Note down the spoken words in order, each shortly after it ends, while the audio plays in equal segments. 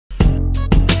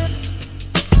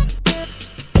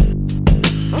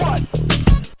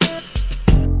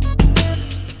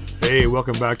Hey,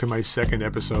 welcome back to my second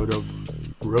episode of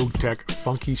Roguetech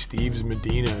Funky Steve's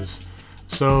Medinas.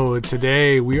 So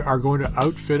today we are going to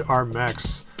outfit our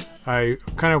mechs. I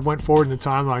kind of went forward in the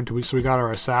timeline so we got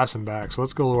our assassin back. So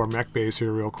let's go to our mech base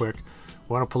here real quick.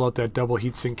 We want to pull out that double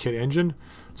heatsink kit engine.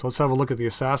 So let's have a look at the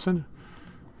assassin.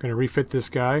 Going to refit this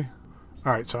guy.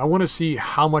 Alright, so I want to see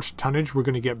how much tonnage we're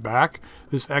going to get back.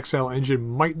 This XL engine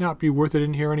might not be worth it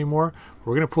in here anymore.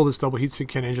 We're going to pull this double heatsink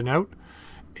kit engine out.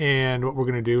 And what we're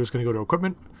going to do is going to go to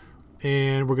equipment.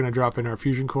 And we're going to drop in our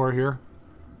fusion core here.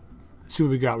 Let's see what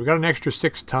we got. We got an extra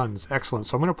 6 tons. Excellent.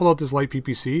 So I'm going to pull out this light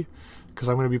PPC because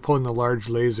I'm going to be pulling the large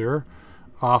laser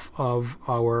off of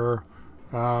our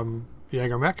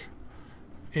Jaeger mech.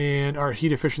 And our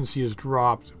heat efficiency is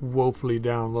dropped woefully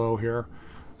down low here.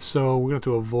 So we're going to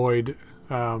have to avoid...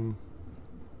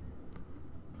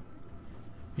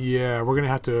 yeah, we're going to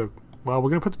have to... Well, we're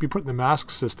going to be putting the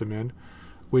mask system in,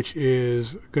 which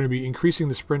is going to be increasing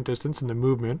the sprint distance and the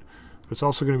movement, but it's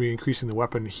also going to be increasing the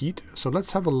weapon heat. So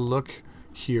let's have a look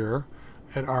here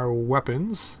at our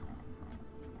weapons.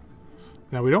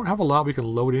 Now we don't have a lot we can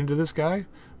load into this guy.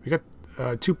 We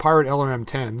got 2 Pirate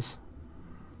LRM-10s.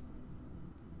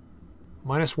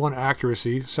 -1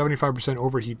 accuracy, 75%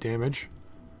 overheat damage.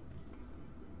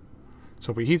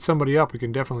 So if we heat somebody up, we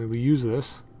can definitely use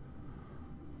this.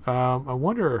 I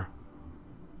wonder...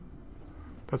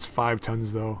 That's 5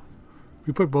 tons though. If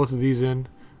we put both of these in,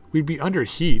 we'd be under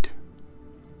heat.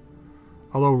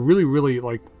 Although really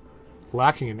like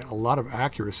lacking in a lot of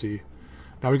accuracy.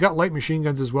 Now we got light machine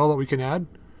guns as well that we can add.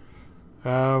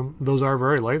 Those are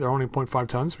very light. They're only 0.5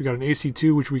 tons. We got an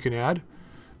AC2 which we can add.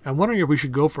 I'm wondering if we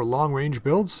should go for long range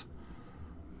builds.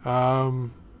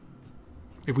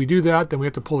 If we do that, then we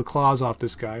have to pull the claws off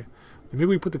this guy. And maybe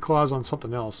we put the claws on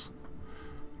something else.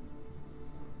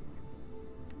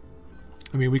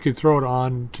 I mean, we could throw it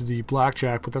on to the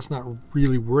blackjack, but that's not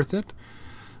really worth it.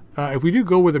 If we do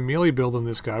go with a melee build on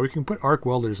this guy, we can put arc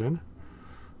welders in.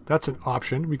 That's an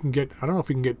option. We can get, I don't know if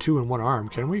we can get 2 in one arm,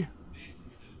 can we?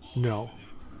 No.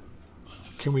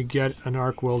 Can we get an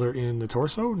arc welder in the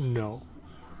torso? No.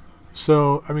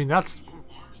 So, I mean, that's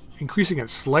increasing it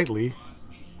slightly.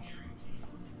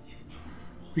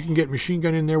 We can get machine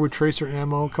gun in there with tracer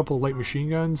ammo, a couple of light machine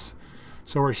guns.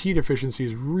 So our heat efficiency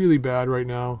is really bad right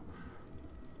now.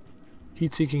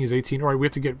 Heat sinking is 18. All right, we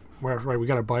have to get... Right, we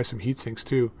got to buy some heat sinks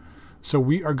too. So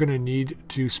we are going to need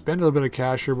to spend a little bit of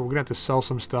cash here, but we're going to have to sell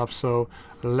some stuff. So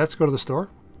let's go to the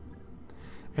store.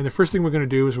 And the first thing we're going to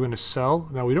do is we're going to sell.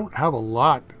 Now, we don't have a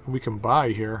lot we can buy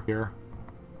here.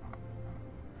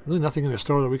 Really nothing in the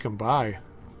store that we can buy.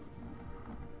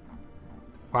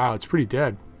 Wow, it's pretty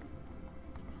dead.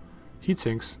 Heat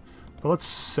sinks. But let's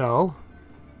sell.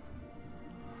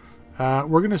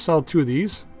 We're going to sell 2 of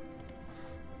these.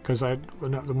 Because the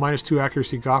 -2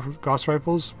 accuracy Gauss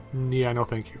rifles, yeah, no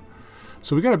thank you.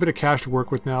 So we got a bit of cash to work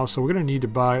with now, so we're going to need to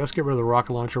buy, let's get rid of the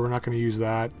rocket launcher, we're not going to use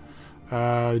that.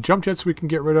 Jump jets we can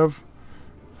get rid of.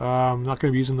 I'm not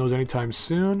going to be using those anytime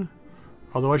soon.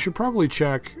 Although I should probably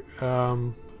check,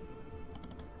 yeah,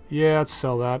 let's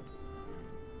sell that.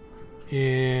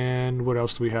 And what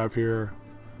else do we have here?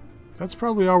 That's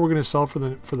probably all we're going to sell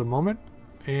for the moment.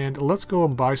 And let's go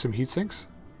and buy some heat sinks.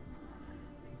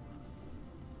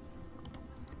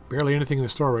 Barely anything in the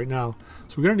store right now.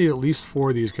 So we're going to need at least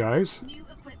 4 of these guys.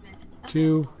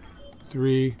 2,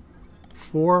 3,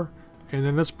 4. And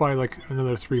then let's buy like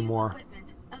another 3 more.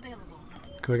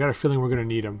 Because I got a feeling we're going to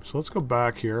need them. So let's go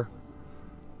back here.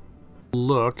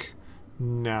 Look.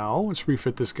 Now, let's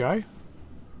refit this guy.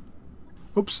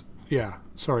 Oops. Yeah,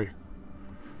 sorry.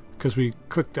 Because we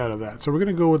clicked out of that. So we're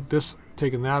going to go with this,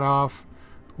 taking that off.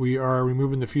 We are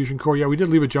removing the fusion core. Yeah, we did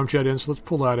leave a jump jet in, so let's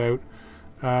pull that out.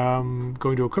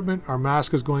 Going to equipment, our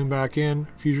mask is going back in,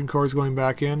 fusion core is going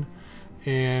back in,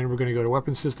 and we're going to go to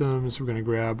weapon systems. We're going to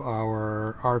grab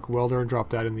our arc welder and drop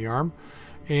that in the arm.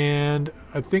 And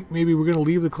I think maybe we're going to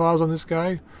leave the claws on this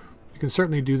guy. You can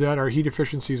certainly do that. Our heat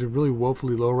efficiencies are really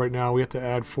woefully low right now. We have to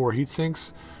add 4 heat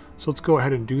sinks. So let's go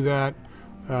ahead and do that.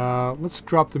 Let's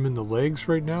drop them in the legs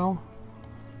right now.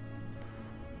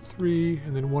 3,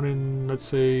 and then 1 in, let's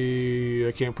say,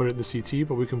 I can't put it in the CT,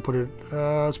 but we can put it,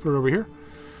 let's put it over here.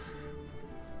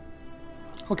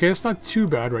 Okay, it's not too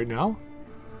bad right now.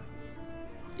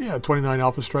 Yeah, 29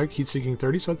 alpha strike, heat sinking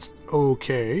 30, so that's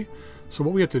okay. So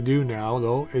what we have to do now,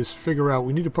 though, is figure out,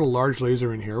 we need to put a large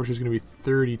laser in here, which is going to be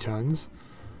 30 tons.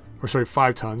 Or sorry,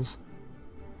 5 tons.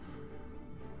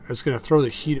 It's going to throw the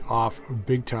heat off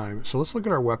big time. So let's look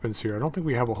at our weapons here. I don't think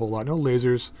we have a whole lot. No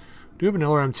lasers. We do have an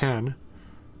LRM-10.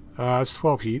 It's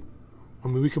 12 heat. I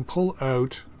mean, we can pull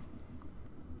out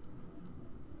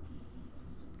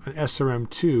an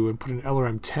SRM2 and put an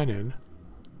LRM10 in.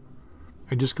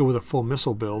 and just go with a full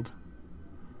missile build.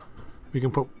 We can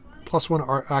put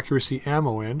 +1 accuracy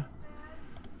ammo in.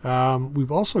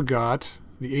 We've also got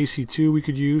the AC2 we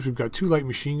could use. We've got 2 light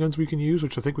machine guns we can use,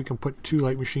 which I think we can put 2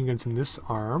 light machine guns in this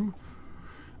arm.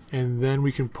 And then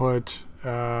we can put,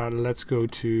 let's go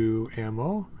to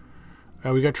ammo.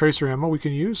 We got tracer ammo we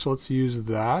can use, so let's use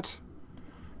that.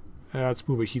 Let's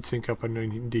move a heatsink up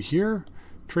into here.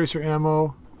 Tracer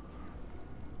ammo.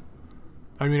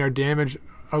 I mean, our damage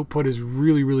output is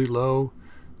really, really low.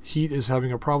 Heat is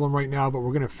having a problem right now, but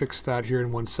we're going to fix that here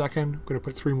in 1 second. I'm going to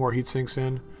put 3 more heat sinks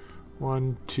in.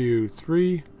 1, 2,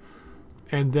 3.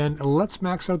 And then let's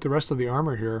max out the rest of the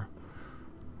armor here.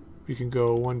 We can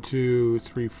go 1, 2,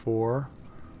 3, 4,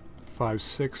 5,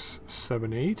 6,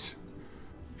 7, 8.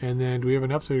 And then do we have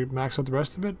enough to max out the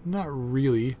rest of it? Not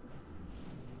really.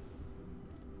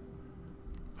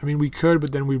 I mean, we could,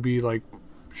 but then we'd be like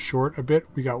short a bit.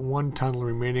 We got 1 tunnel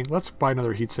remaining. Let's buy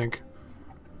another heatsink.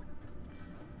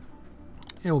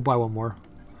 And we'll buy 1 more.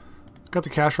 Got the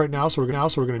cash right now, so we're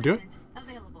gonna do it.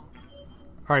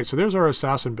 All right, so there's our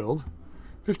assassin build.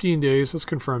 15 days. Let's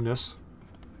confirm this.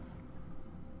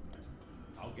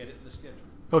 I'll get it in the schedule.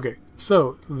 Okay,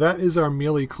 so that is our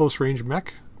melee close range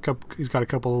mech. He's got a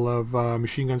couple of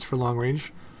machine guns for long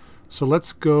range. So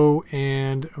let's go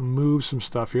and move some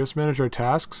stuff here. Let's manage our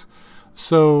tasks.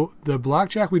 So the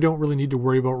Blackjack we don't really need to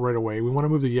worry about right away. We want to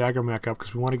move the Jäger mech up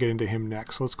because we want to get into him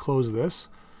next. So let's close this.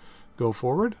 Go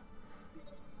forward.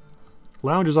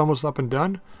 Lounge is almost up and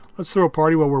done. Let's throw a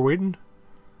party while we're waiting.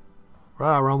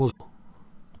 Wow, we're almost...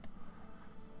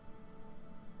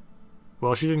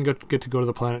 Well, she didn't get to go to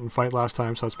the planet and fight last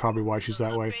time, so that's probably why she's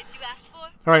that way.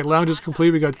 Alright, lounge is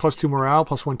complete. We got +2 morale,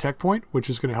 +1 tech point, which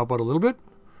is going to help out a little bit.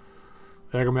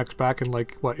 Jäger mech's back in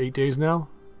like, what, 8 days now?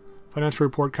 Financial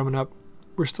report coming up.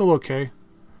 We're still okay.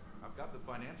 I've got the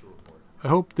financial report. I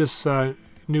hope this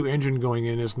new engine going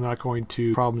in is not going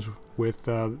to problems with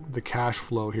the cash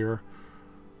flow here.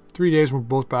 3 days, we're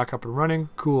both back up and running.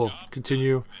 Cool.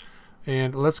 Continue.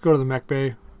 And let's go to the mech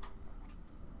bay.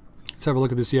 Let's have a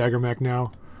look at this Jäger mech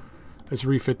now. Let's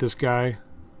refit this guy.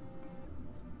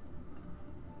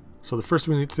 So the first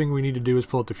thing we need to do is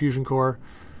pull up the fusion core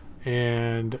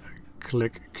and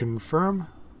click confirm.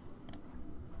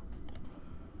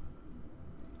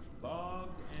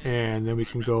 And then we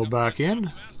can go back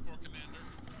in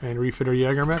and refit our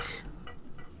Jäger mech.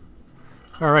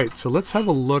 Alright, so let's have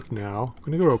a look now. I'm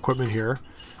going to go to equipment here.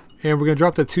 And we're going to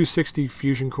drop the 260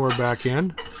 fusion core back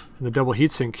in the double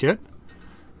heatsink kit.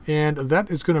 And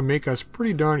that is going to make us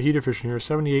pretty darn heat efficient here.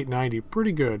 7890,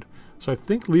 pretty good. So I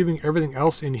think leaving everything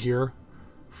else in here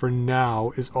for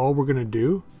now is all we're going to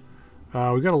do.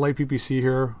 We got a light PPC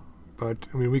here, but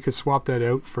I mean we could swap that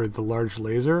out for the large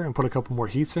laser and put a couple more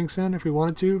heat sinks in if we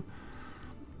wanted to.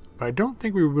 But I don't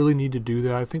think we really need to do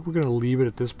that. I think we're going to leave it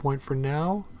at this point for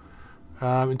now.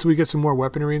 Until we get some more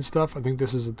weaponry and stuff, I think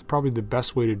this is probably the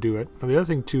best way to do it. Now the other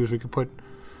thing too is we could put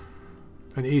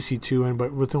an AC2 in,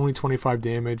 but with only 25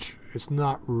 damage, it's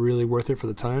not really worth it for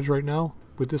the tonnage right now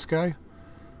with this guy.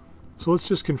 So let's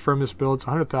just confirm this build. It's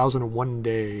 100,000 in 1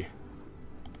 day.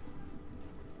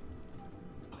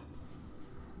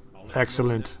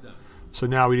 Excellent. So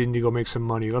now we need to go make some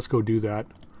money. Let's go do that.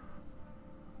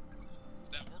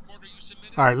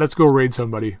 Alright, let's go raid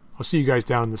somebody. I'll see you guys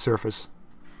down on the surface.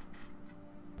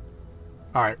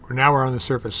 Alright, now we're on the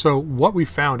surface. So what we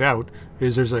found out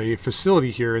is there's a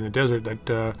facility here in the desert that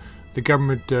the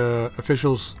government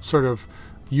officials sort of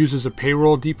use as a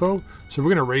payroll depot. So we're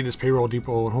going to raid this payroll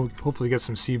depot and hopefully get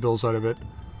some C-bills out of it.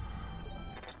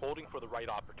 Holding for the right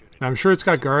opportunity. Now I'm sure it's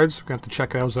got guards. We're going to have to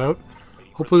check those out.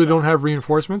 Hopefully they don't have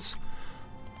reinforcements.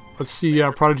 Let's see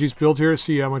Prodigy's build here,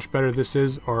 see how much better this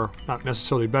is, or not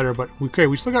necessarily better, but okay,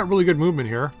 we still got really good movement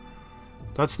here.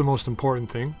 That's the most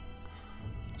important thing.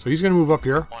 So he's going to move up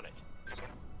here.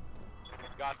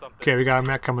 Okay, we got a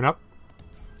mech coming up.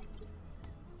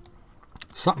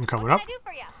 Something coming up.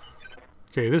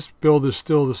 Okay, this build is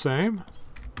still the same.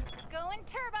 Going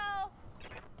turbo.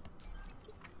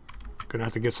 Gonna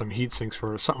have to get some heat sinks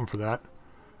for something for that.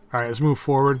 Alright, let's move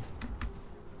forward.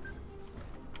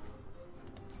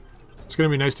 It's gonna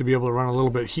be nice to be able to run a little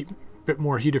bit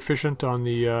more heat efficient on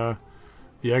the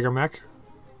Jäger mech.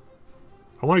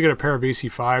 I want to get a pair of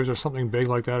AC5s or something big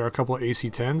like that, or a couple of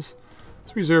AC10s.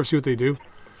 Let's reserve, see what they do.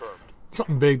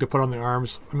 Something big to put on the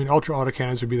arms. I mean, ultra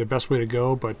autocannons would be the best way to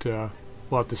go, but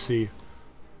we'll have to see.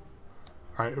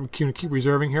 Alright, we're going to keep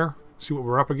reserving here. See what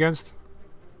we're up against.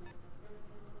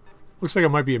 Looks like it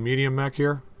might be a medium mech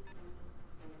here.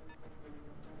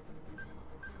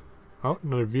 Oh,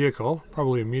 another vehicle.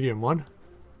 Probably a medium one.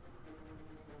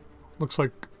 Looks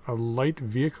like a light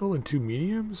vehicle and 2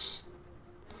 mediums.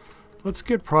 Let's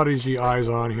get Prodigy eyes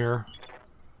on here.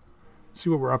 See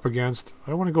what we're up against. I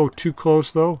don't want to go too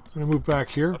close though. I'm going to move back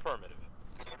here. Affirmative.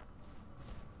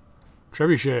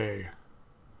 Trebuchet.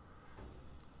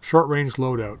 Short range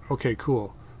loadout. Okay,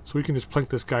 cool. So we can just plink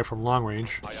this guy from long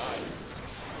range. Aye, aye.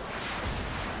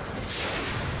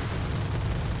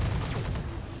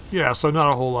 Yeah, so not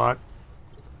a whole lot.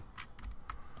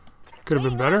 Could have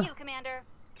been better. You, Commander.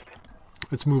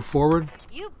 Let's move forward.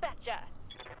 You betcha.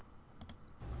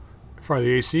 Fire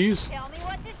the ACs. Tell me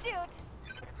what to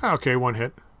shoot. Okay, one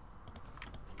hit.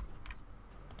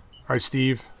 Alright,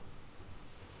 Steve.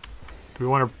 Do we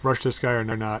want to rush this guy or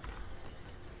not?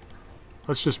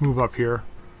 Let's just move up here.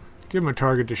 Give him a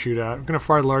target to shoot at. We're going to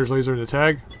fire the large laser in the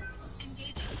tag.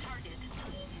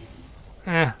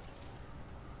 Eh.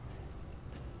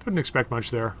 Didn't expect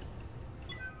much there.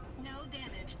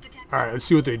 Alright, let's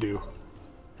see what they do.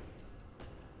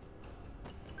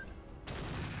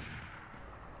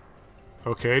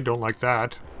 Okay, don't like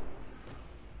that.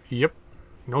 Yep.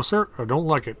 No, sir. I don't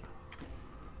like it.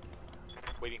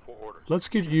 Waiting for orders. Let's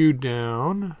get you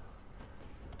down.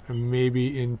 And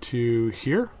maybe into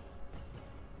here.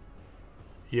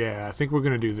 Yeah, I think we're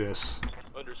going to do this.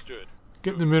 Understood.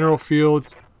 Get in the mineral field.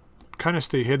 Kind of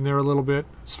stay hidden there a little bit.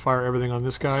 Let's fire everything on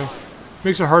this guy.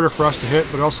 Makes it harder for us to hit,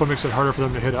 but it also makes it harder for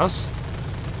them to hit us.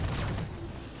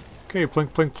 Okay,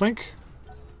 plink, plink, plink.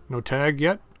 No tag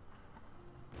yet.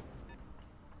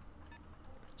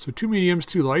 So 2 mediums,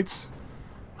 2 lights.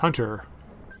 Hunter.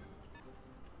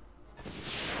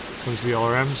 Comes the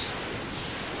LRMs.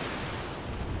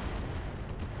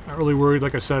 Not really worried,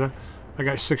 like I said. I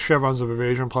got 6 chevrons of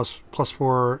evasion plus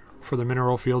 4 for the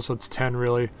mineral field, so it's 10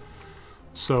 really.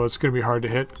 So it's going to be hard to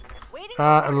hit.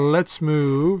 Let's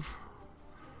move.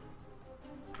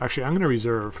 Actually, I'm going to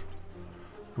reserve.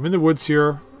 I'm in the woods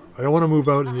here. I don't want to move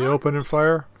out in the open and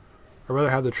fire. I'd rather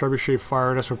have the trebuchet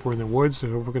fire at us if we're in the woods. So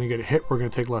if we're going to get hit, we're going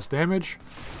to take less damage.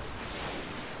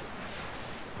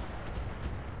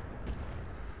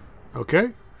 Okay,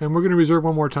 and we're going to reserve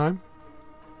one more time.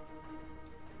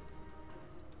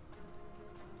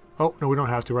 Oh, no, we don't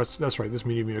have to. That's right, this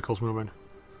medium vehicle's moving.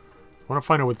 I want to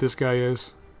find out what this guy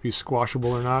is. If he's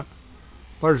squashable or not.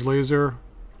 Large laser.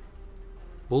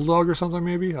 Bulldog or something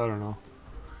maybe? I don't know.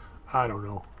 I don't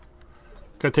know.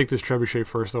 Gotta take this trebuchet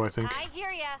first though, I think. I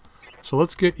hear ya. So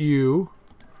let's get you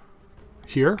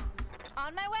here.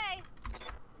 On my way.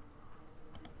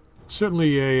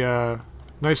 Certainly a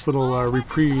nice little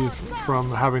reprieve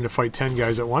from having to fight 10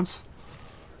 guys at once.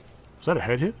 Was that a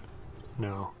head hit?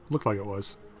 No. Looked like it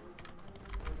was.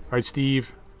 Alright,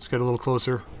 Steve. Let's get a little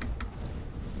closer.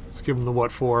 Let's give him the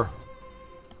what for.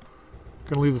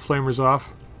 Gonna leave the flamers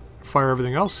off. Fire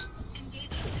everything else.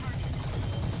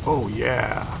 Oh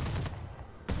yeah.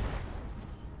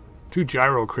 2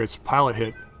 gyro crits. Pilot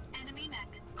hit.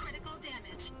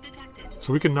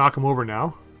 So we can knock him over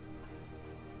now.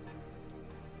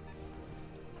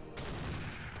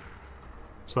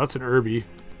 So that's an Irby. He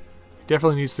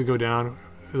definitely needs to go down.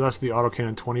 That's the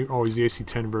autocannon 20. Oh, he's the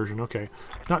AC-10 version. Okay.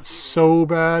 Not so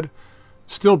bad.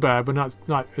 Still bad, but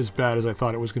not as bad as I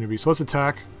thought it was going to be. So let's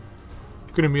attack.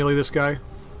 Going to melee this guy.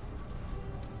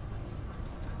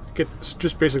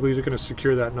 Just basically going to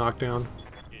secure that knockdown.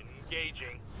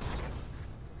 Engaging.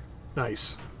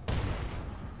 Nice.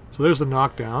 So there's the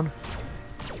knockdown.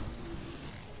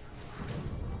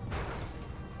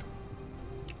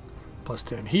 Plus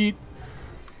 10 heat.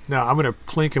 Now I'm going to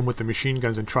plink him with the machine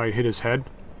guns and try to hit his head.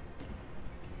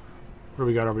 What do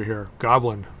we got over here?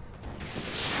 Goblin.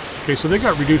 Okay, so they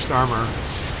got reduced armor.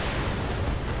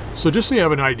 So just so you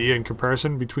have an idea in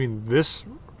comparison between this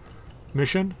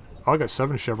mission... Oh, I got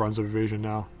 7 chevrons of evasion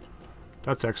now.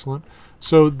 That's excellent.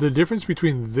 So the difference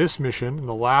between this mission and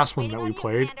the last one that we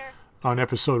played on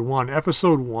episode 1.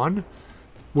 Episode 1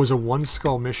 was a 1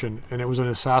 skull mission, and it was an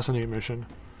assassinate mission.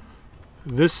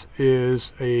 This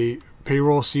is a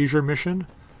payroll seizure mission,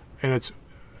 and it's...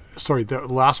 Sorry, the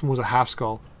last one was a half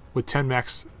skull with 10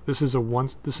 mechs. This is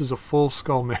a full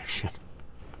skull mission.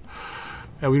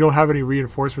 And we don't have any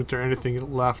reinforcements or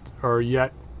anything left or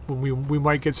yet. We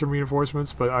might get some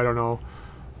reinforcements, but I don't know.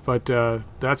 But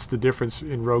that's the difference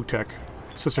in Roguetech.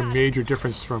 It's such a major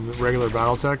difference from regular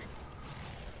BattleTech.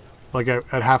 Like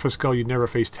at half a skull, you'd never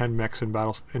face 10 mechs in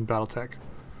BattleTech.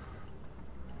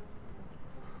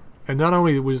 And not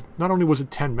only was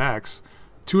it 10 mechs,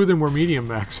 2 of them were medium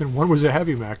mechs and 1 was a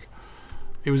heavy mech.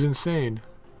 It was insane.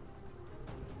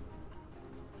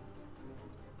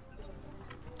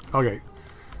 Okay,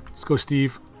 let's go,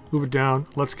 Steve. Move it down.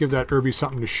 Let's give that Irby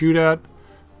something to shoot at.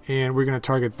 And we're going to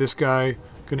target this guy.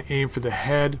 Going to aim for the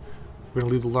head. We're going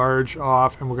to leave the large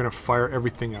off. And we're going to fire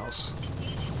everything else.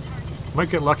 Might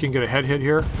get lucky and get a head hit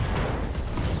here.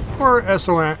 Or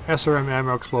SRM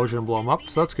ammo explosion and blow them up,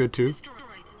 so that's good too.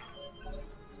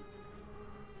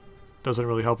 Doesn't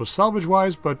really help us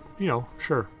salvage-wise, but, you know,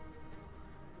 sure.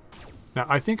 Now,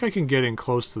 I think I can get in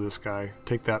close to this guy.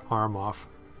 Take that arm off.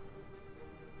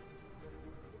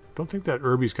 Don't think that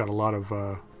Irby's got a lot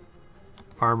of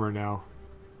armor now.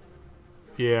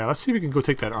 Yeah, let's see if we can go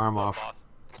take that arm off.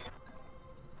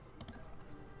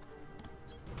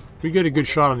 We get a good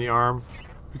shot on the arm.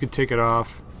 We can take it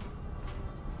off.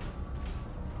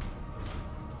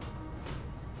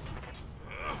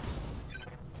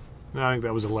 No, I think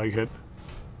that was a leg hit.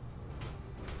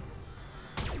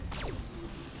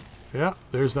 Yeah,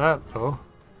 there's that. Oh,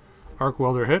 arc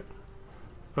welder hit.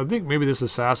 I think maybe this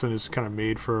assassin is kind of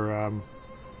made for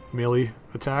melee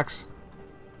attacks.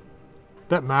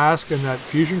 That mask and that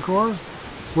fusion core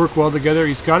work well together.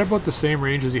 He's got about the same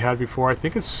range as he had before. I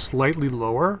think it's slightly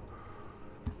lower.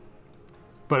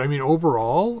 But I mean,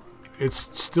 overall,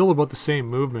 it's still about the same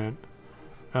movement.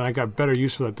 And I got better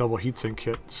use for that double heatsink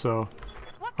kit. So,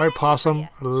 alright, Possum,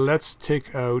 let's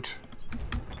take out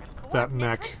that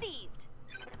mech.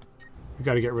 We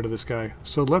got to get rid of this guy.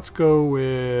 So let's go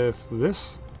with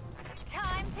this.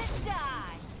 Time to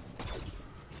die.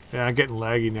 Yeah, I'm getting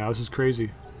laggy now. This is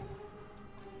crazy.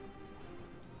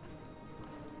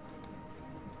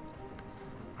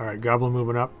 Alright, Goblin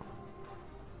moving up.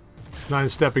 Not in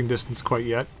stepping distance quite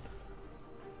yet.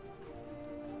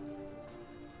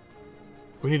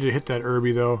 We need to hit that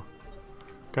Irby though.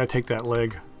 Gotta take that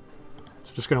leg.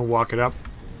 So just gonna walk it up.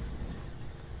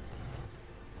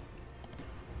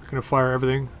 Gonna fire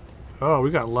everything. Oh, we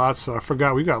got lots. I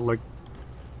forgot we got like...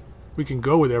 We can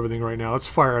go with everything right now. Let's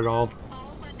fire it all.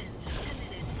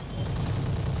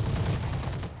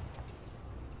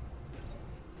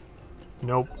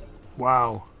 Nope.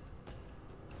 Wow.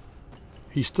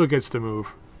 He still gets to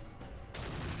move.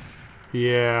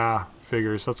 Yeah,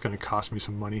 figures. That's going to cost me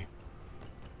some money.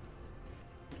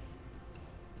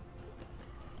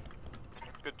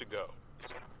 Good to go.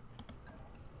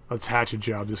 Let's hatch a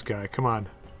job this guy. Come on.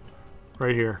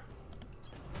 Right here.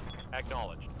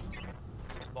 Acknowledged.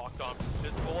 Locked on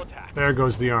physical attack. There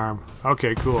goes the arm.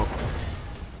 Okay, cool.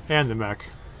 And the mech.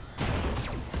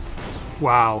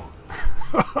 Wow.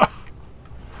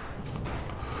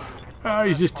 Oh,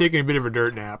 he's just taking a bit of a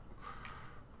dirt nap.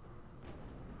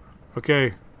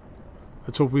 Okay.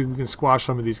 Let's hope we can squash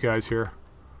some of these guys here.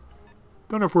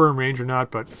 Don't know if we're in range or not,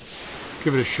 but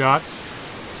give it a shot.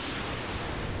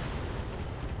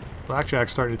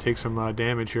 Blackjack's starting to take some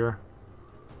damage here.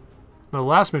 Now, the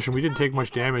last mission, we didn't take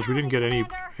much damage. We didn't get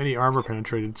any armor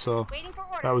penetrated, so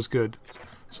that was good.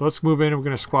 So let's move in, and we're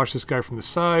going to squash this guy from the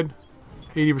side.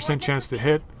 80% chance to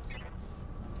hit.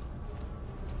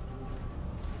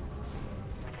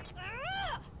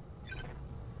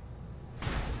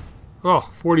 Oh,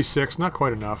 46. Not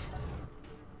quite enough.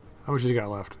 How much has he got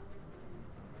left?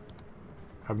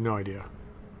 I have no idea.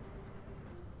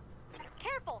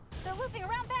 Careful, they're looping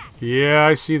around back. Yeah,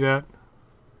 I see that.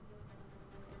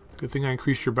 Good thing I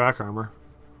increased your back armor.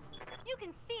 You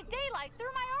can see daylight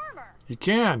through my armor. You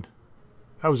can.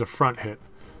 That was a front hit.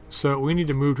 So we need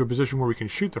to move to a position where we can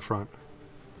shoot the front.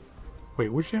 Wait,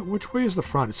 which way is the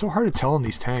front? It's so hard to tell in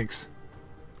these tanks.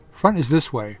 Front is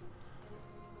this way.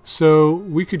 So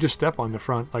we could just step on the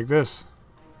front like this.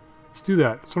 Let's do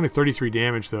that. It's only 33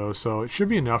 damage though, so it should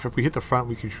be enough. If we hit the front,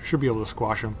 we should be able to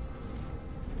squash them.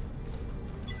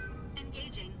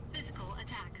 Engaging physical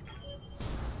attack.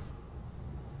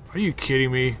 Are you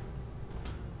kidding me?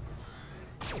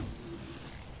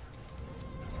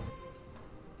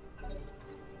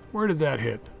 Where did that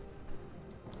hit?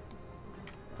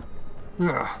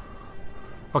 Ugh.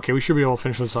 Okay, we should be able to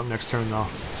finish this up next turn though.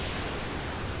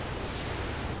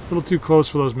 A little too close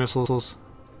for those missiles.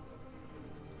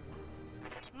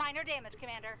 Minor damage,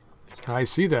 Commander. I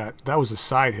see that. That was a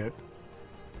side hit.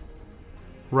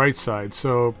 Right side.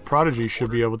 So Prodigy should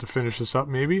be able to finish this up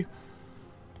maybe.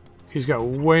 He's got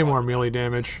way more melee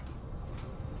damage.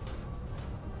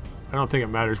 I don't think it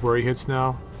matters where he hits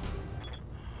now.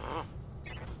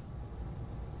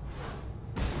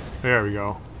 There we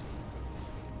go.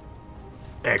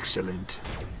 Excellent.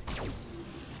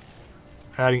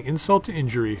 Adding insult to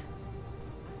injury.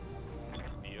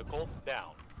 Vehicle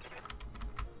down.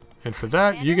 And for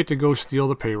that, you get to go steal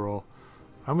the payroll.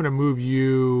 I'm going to move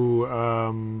you...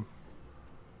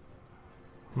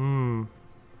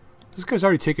 This guy's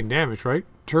already taken damage, right?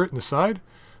 Turret in the side.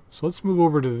 So let's move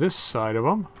over to this side of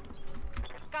him.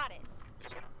 Got it.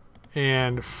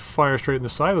 And fire straight in the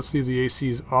side. Let's leave the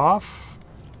ACs off.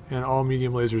 And all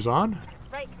medium lasers on.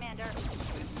 Right, Commander.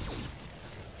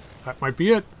 That might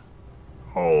be it.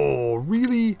 Oh,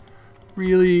 really?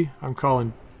 Really? I'm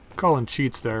calling calling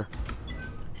cheats there.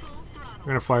 Full I'm throttle.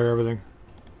 gonna fire everything.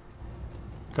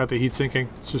 Got the heat sinking.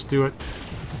 Let's just do it.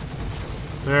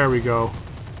 There we go.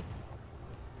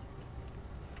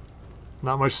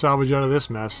 Not much salvage out of this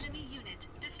mess. Enemy unit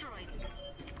destroyed.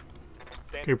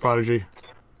 Okay, Prodigy.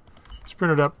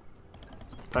 Sprint it up.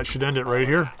 That should end it right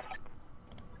here.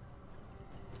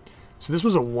 So this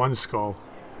was a 1 skull.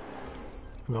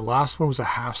 And the last one was a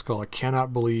half skull. I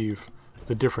cannot believe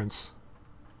the difference.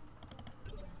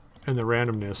 And the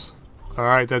randomness.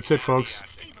 Alright, that's it, folks.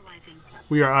 Stabilizing.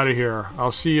 We are out of here.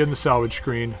 I'll see you in the salvage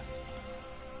screen.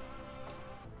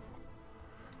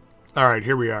 Alright,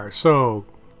 here we are. So,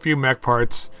 a few mech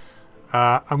parts.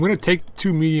 I'm going to take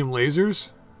 2 medium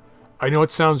lasers. I know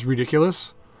it sounds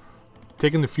ridiculous.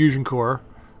 Taking the fusion core.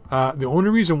 The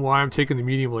only reason why I'm taking the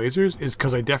medium lasers is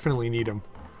because I definitely need them.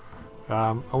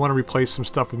 I want to replace some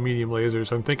stuff with medium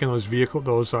lasers. I'm thinking those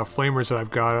flamers that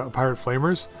I've got, pirate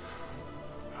flamers.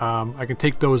 I can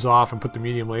take those off and put the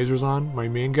medium lasers on my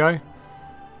main guy.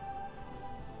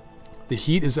 The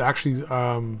heat is actually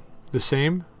the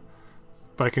same,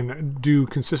 but I can do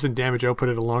consistent damage output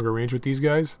at a longer range with these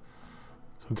guys.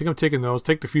 So I think I'm taking those.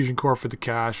 Take the fusion core for the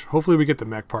cash. Hopefully we get the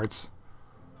mech parts.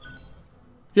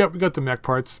 Yep, we got the mech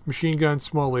parts. Machine gun,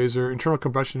 small laser, internal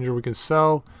combustion engine we can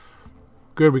sell.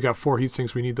 Good, we got 4 heat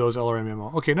sinks. We need those LRM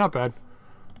ammo. Okay, not bad.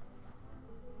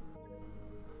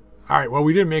 Alright, well,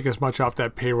 we didn't make as much off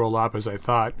that payroll op as I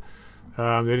thought.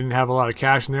 They didn't have a lot of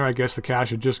cash in there. I guess the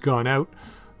cash had just gone out.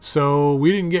 So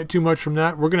we didn't get too much from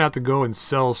that. We're going to have to go and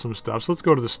sell some stuff. So let's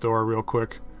go to the store real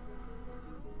quick.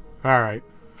 Alright.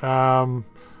 The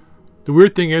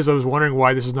weird thing is I was wondering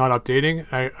why this is not updating.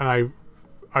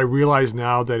 I realize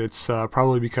now that it's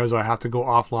probably because I have to go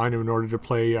offline in order to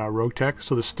play Roguetech.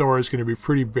 So the store is going to be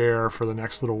pretty bare for the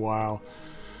next little while.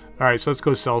 Alright, so let's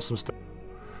go sell some stuff.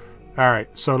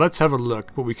 Alright, so let's have a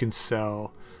look what we can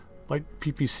sell. Like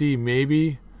PPC,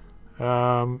 maybe.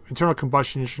 Internal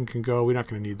combustion engine can go. We're not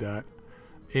going to need that.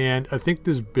 And I think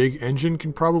this big engine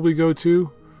can probably go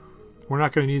too. We're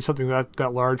not going to need something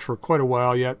that large for quite a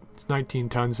while yet. It's 19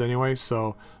 tons anyway,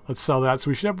 so let's sell that.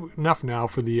 So we should have enough now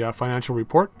for the financial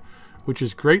report, which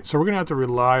is great. So we're going to have to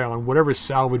rely on whatever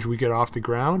salvage we get off the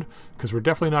ground, because we're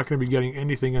definitely not going to be getting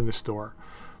anything in the store.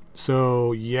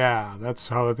 So yeah, that's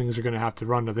how things are going to have to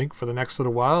run, I think, for the next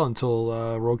little while until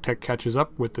Roguetech catches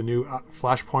up with the new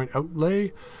Flashpoint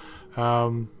outlay.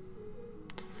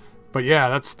 But yeah,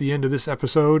 that's the end of this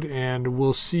episode, and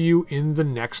we'll see you in the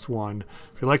next one.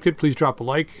 If you liked it, please drop a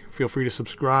like. Feel free to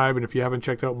subscribe, and if you haven't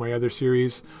checked out my other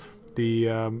series,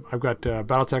 I've got a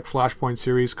BattleTech Flashpoint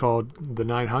series called the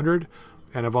 900,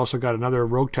 and I've also got another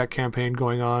Roguetech campaign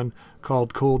going on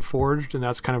called Cold Forged, and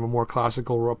that's kind of a more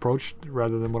classical approach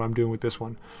rather than what I'm doing with this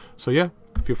one. So yeah,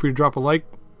 feel free to drop a like,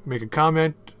 make a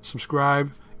comment,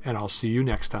 subscribe, and I'll see you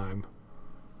next time.